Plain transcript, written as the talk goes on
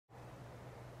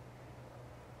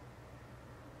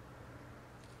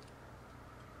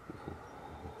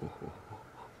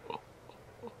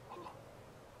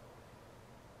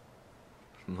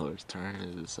Nora's turn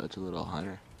is such a little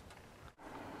hunter.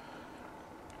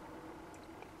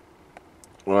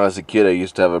 When I was a kid, I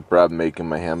used to have a problem making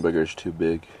my hamburgers too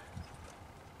big.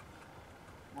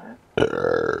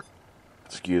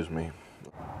 Excuse me.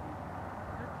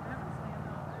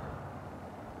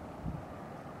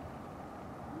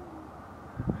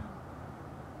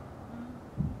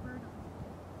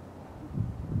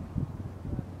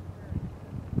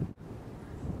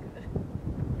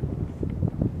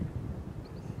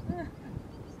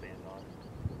 Standoff.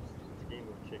 It's a game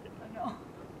of chicken. I know.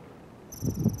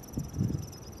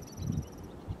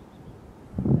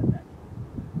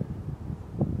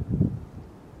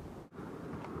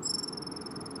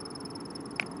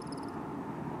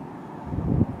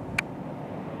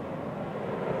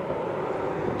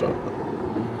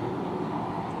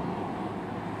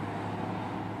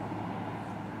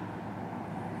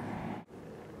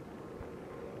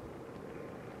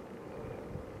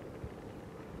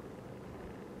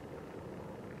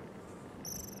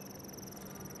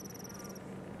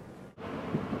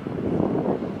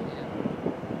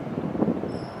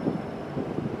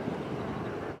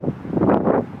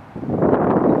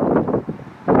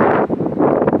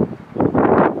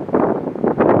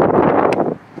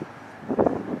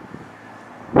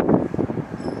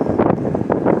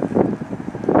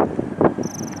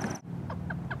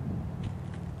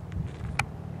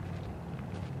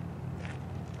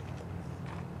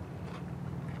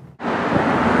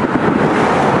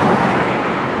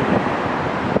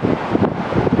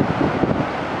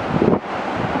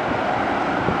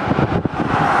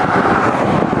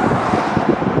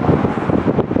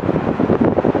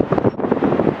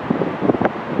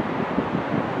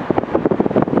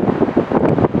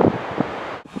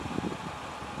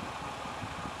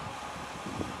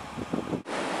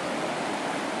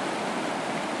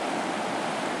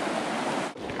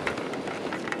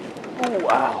 Oh,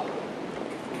 wow.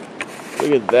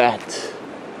 Look at that.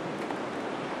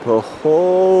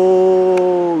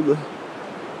 Behold.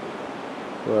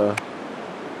 Well,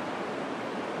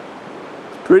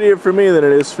 it's prettier for me than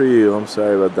it is for you. I'm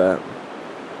sorry about that.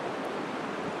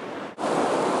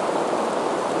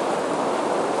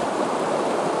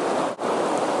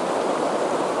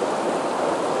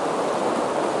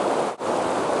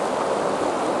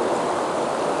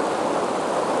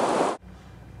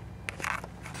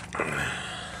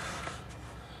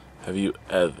 Have you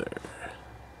ever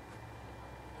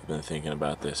been thinking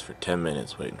about this for 10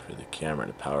 minutes waiting for the camera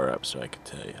to power up so I could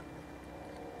tell you?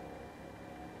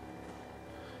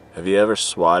 Have you ever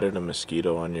swatted a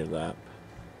mosquito on your lap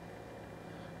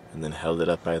and then held it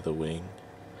up by the wing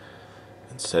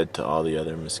and said to all the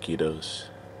other mosquitoes,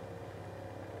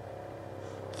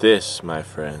 "This, my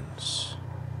friends,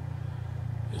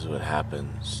 is what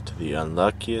happens to the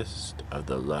unluckiest of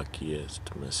the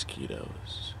luckiest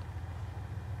mosquitoes."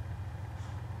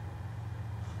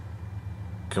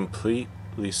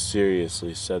 Completely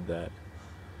seriously said that.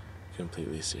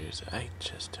 Completely serious. I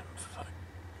just am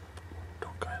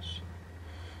don't cuss.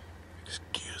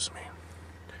 Excuse me.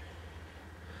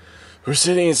 We're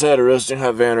sitting inside a roasting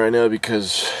hot van right now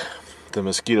because the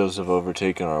mosquitoes have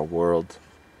overtaken our world.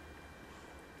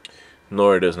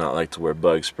 Nora does not like to wear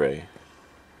bug spray.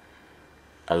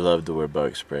 I love to wear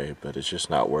bug spray, but it's just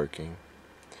not working.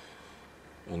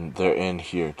 And they're in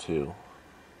here too.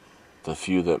 The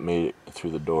few that made it through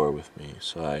the door with me,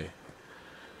 so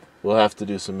we'll have to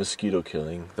do some mosquito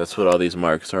killing. That's what all these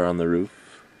marks are on the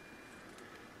roof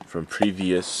from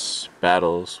previous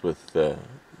battles with the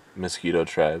mosquito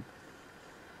tribe.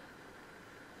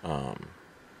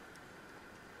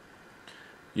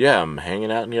 Yeah, I'm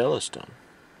hanging out in Yellowstone,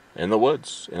 in the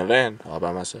woods, in a van, all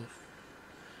by myself.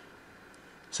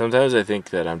 Sometimes I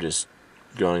think that I'm just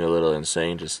going a little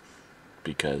insane just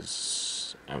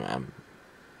because I'm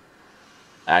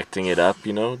acting it up,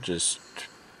 you know, just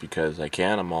because I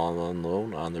can. I'm all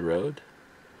alone on the road.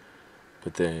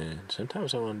 But then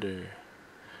sometimes I wonder,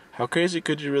 how crazy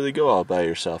could you really go all by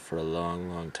yourself for a long,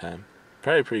 long time?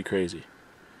 Probably pretty crazy.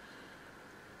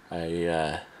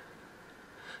 I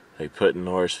like putting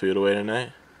Nora's food away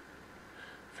tonight.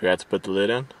 Forgot to put the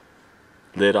lid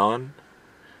on.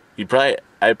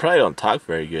 I probably don't talk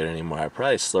very good anymore. I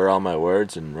probably slur all my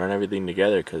words and run everything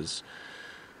together because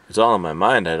it's all in my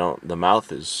mind. The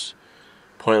mouth is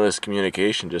pointless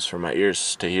communication just for my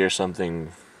ears to hear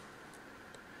something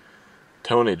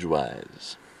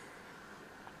tonnage-wise.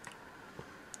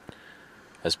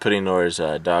 I was putting Nora's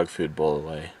dog food bowl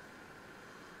away.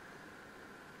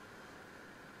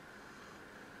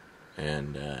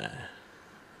 And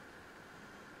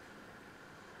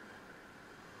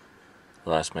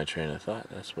lost my train of thought.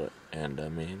 That's what "and"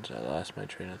 means. I lost my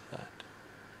train of thought.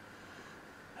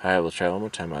 Alright, we'll try one more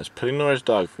time. I was putting Nora's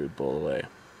dog food bowl away.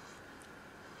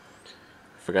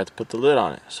 I forgot to put the lid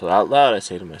on it. So out loud I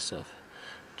say to myself,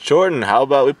 Jordan, how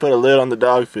about we put a lid on the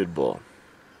dog food bowl?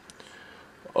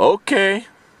 Okay.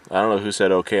 I don't know who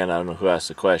said okay and I don't know who asked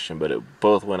the question, but it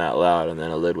both went out loud and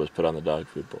then a lid was put on the dog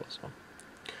food bowl. So.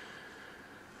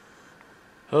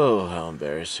 Oh, how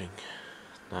embarrassing.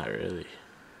 Not really.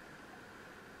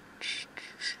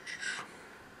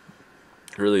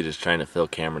 Really just trying to fill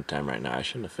camera time right now. I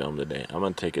shouldn't have filmed today. I'm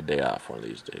going to take a day off one of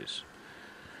these days.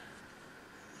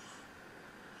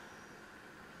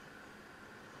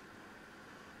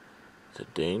 The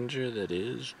danger that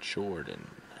is Jordan.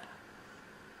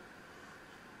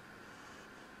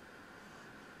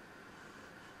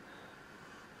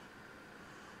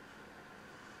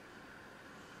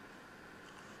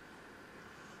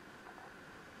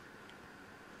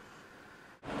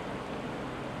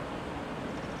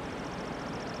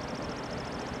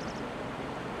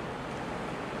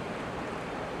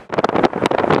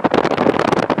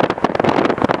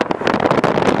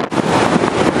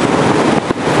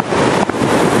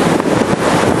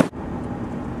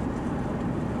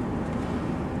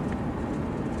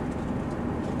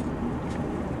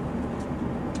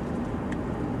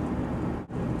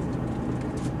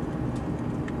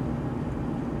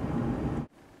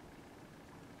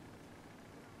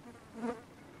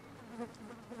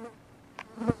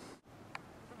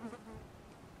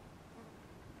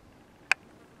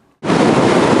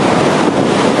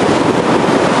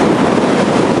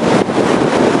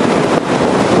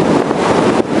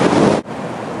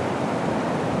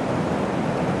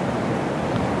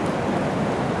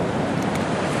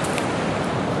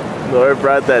 Nora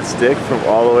brought that stick from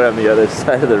all the way on the other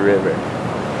side of the river.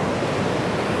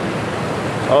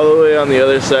 All the way on the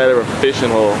other side of our fishing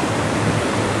hole.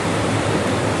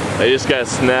 I just got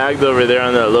snagged over there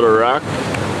on that little rock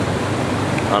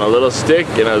on a little stick,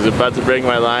 and I was about to break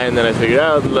my line, then I figured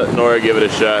I'd let Nora give it a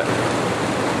shot.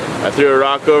 I threw a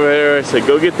rock over here, I said,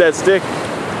 go get that stick.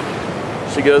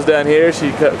 She goes down here, she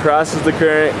crosses the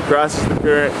current,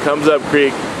 comes up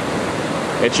creek,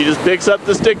 and she just picks up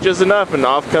the stick just enough, and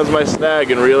off comes my snag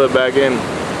and reel it back in.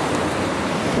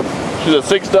 She's a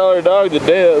 $6 dog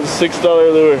today. That was a $6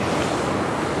 lure.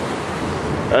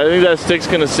 I think that stick's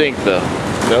gonna sink though.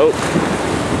 Nope.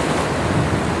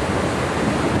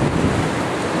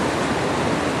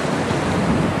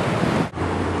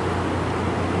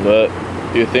 But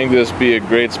you think this would be a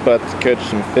great spot to catch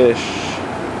some fish?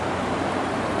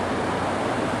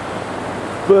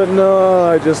 But no,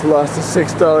 I just lost a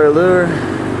 $6 lure.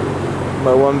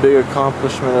 My one big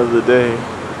accomplishment of the day.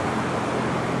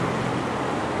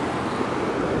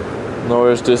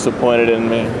 Nora's disappointed in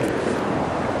me.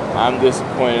 I'm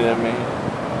disappointed in me.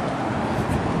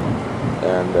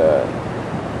 And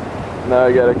now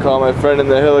I gotta call my friend in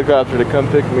the helicopter to come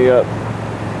pick me up.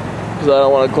 Because I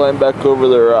don't want to climb back over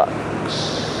the rocks.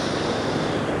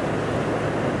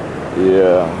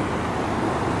 Yeah.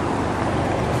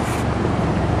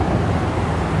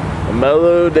 A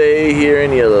mellow day here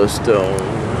in Yellowstone.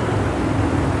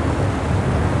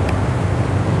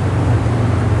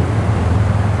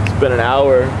 It's been an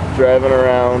hour driving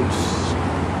around,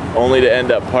 only to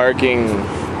end up parking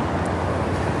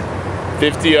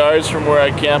 50 yards from where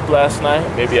I camped last night,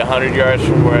 maybe 100 yards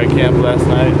from where I camped last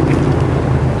night.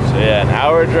 So yeah, an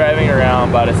hour driving around,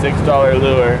 about a $6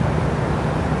 lure,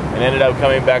 and ended up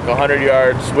coming back 100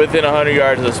 yards, within 100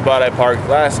 yards of the spot I parked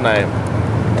last night.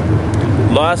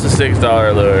 Lost a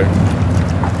 $6 lure.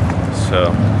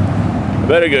 So I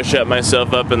better go shut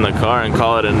myself up in the car and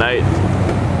call it a night.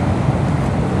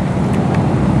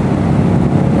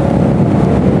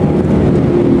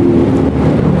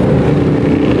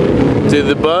 See,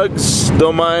 the bugs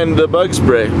don't mind the bug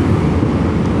spray.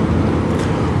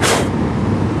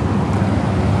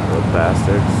 Little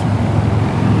bastards.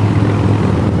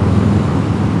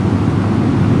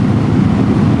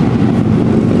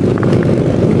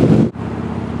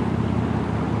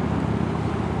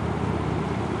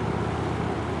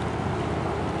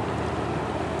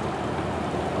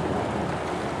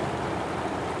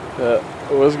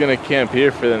 I was gonna camp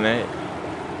here for the night.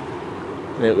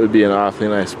 It would be an awfully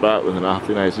nice spot with an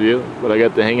awfully nice view, but I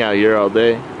got to hang out here all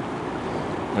day.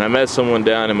 And I met someone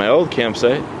down in my old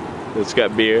campsite that's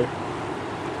got beer.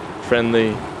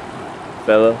 Friendly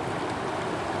fellow.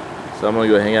 So I'm gonna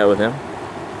go hang out with him.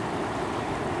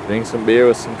 Drink some beer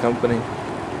with some company.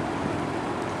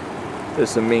 There's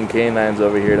some mean canines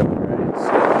over here to my right.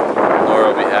 So Nora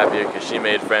will be happier because she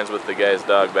made friends with the guy's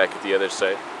dog back at the other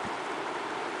site.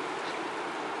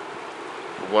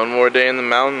 One more day in the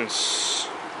mountains.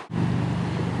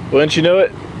 Wouldn't you know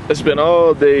it, I spent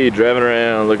all day driving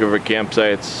around looking for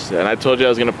campsites, and I told you I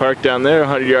was going to park down there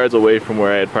 100 yards away from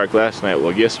where I had parked last night.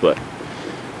 Well, guess what?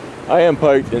 I am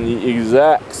parked in the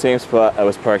exact same spot I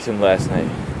was parked in last night.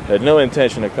 I had no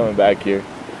intention of coming back here,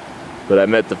 but I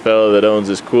met the fellow that owns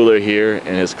this cooler here and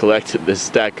has collected this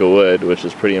stack of wood, which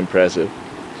is pretty impressive.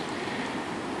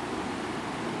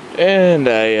 And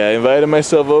I invited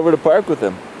myself over to park with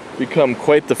him. Become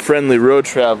quite the friendly road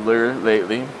traveler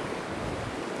lately.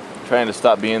 Trying to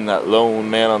stop being that lone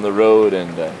man on the road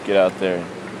and get out there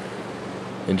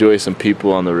and enjoy some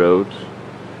people on the road.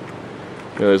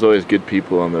 You know, there's always good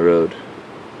people on the road.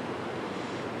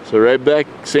 So right back,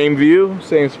 same view,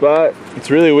 same spot. It's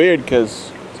really weird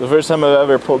because it's the first time I've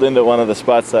ever pulled into one of the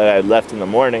spots that I had left in the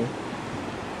morning.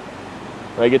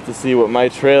 I get to see what my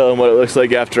trail and what it looks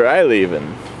like after I leave,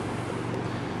 and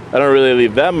I don't really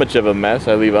leave that much of a mess.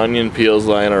 I leave onion peels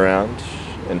lying around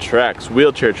and tracks,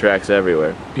 wheelchair tracks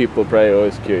everywhere. People probably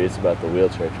always curious about the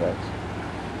wheelchair tracks.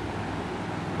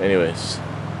 Anyways,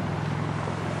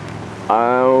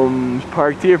 I'm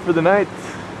parked here for the night,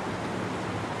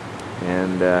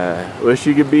 and wish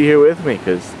you could be here with me,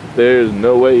 because there's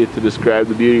no way to describe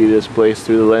the beauty of this place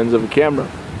through the lens of a camera.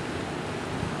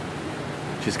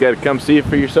 Just gotta come see it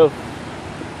for yourself.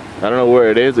 I don't know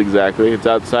where it is exactly. It's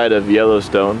outside of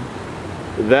Yellowstone.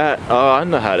 Oh, I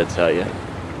know how to tell you.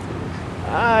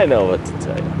 I know what to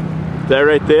tell you. That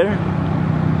right there?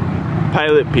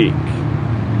 Pilot Peak.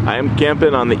 I am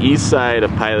camping on the east side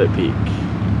of Pilot Peak.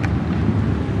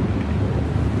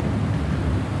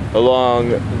 Along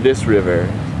this river.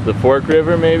 The Fork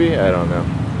River, maybe? I don't know.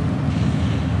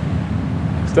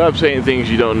 Stop saying things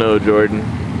you don't know, Jordan.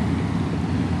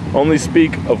 Only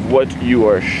speak of what you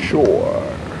are sure.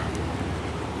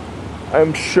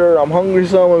 I'm sure I'm hungry,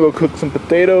 so I'm gonna go cook some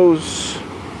potatoes.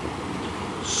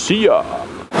 See ya.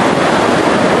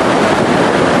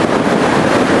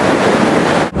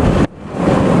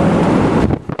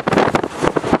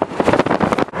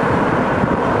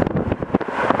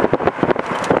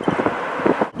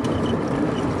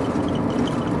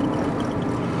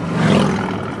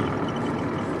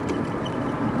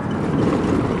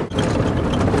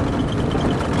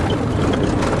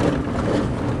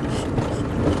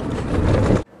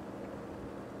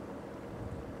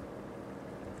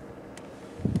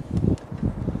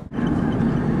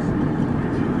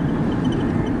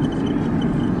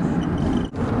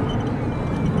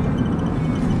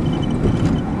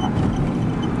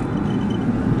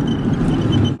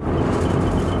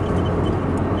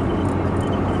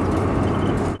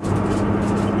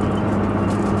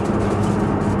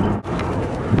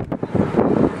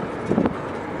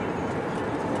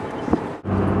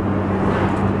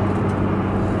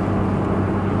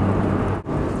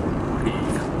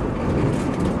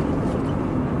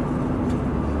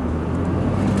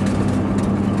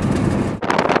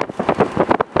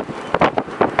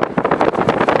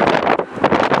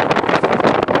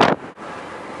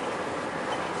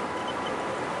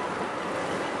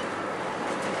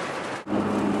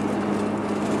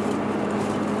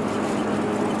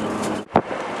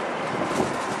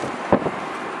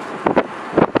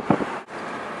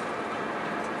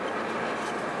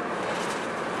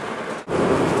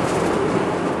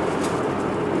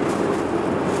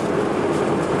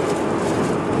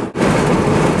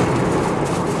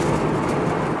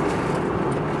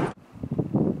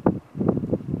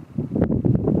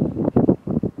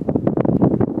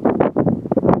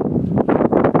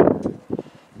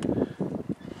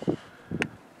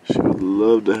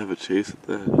 Love to have a chase at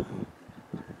that.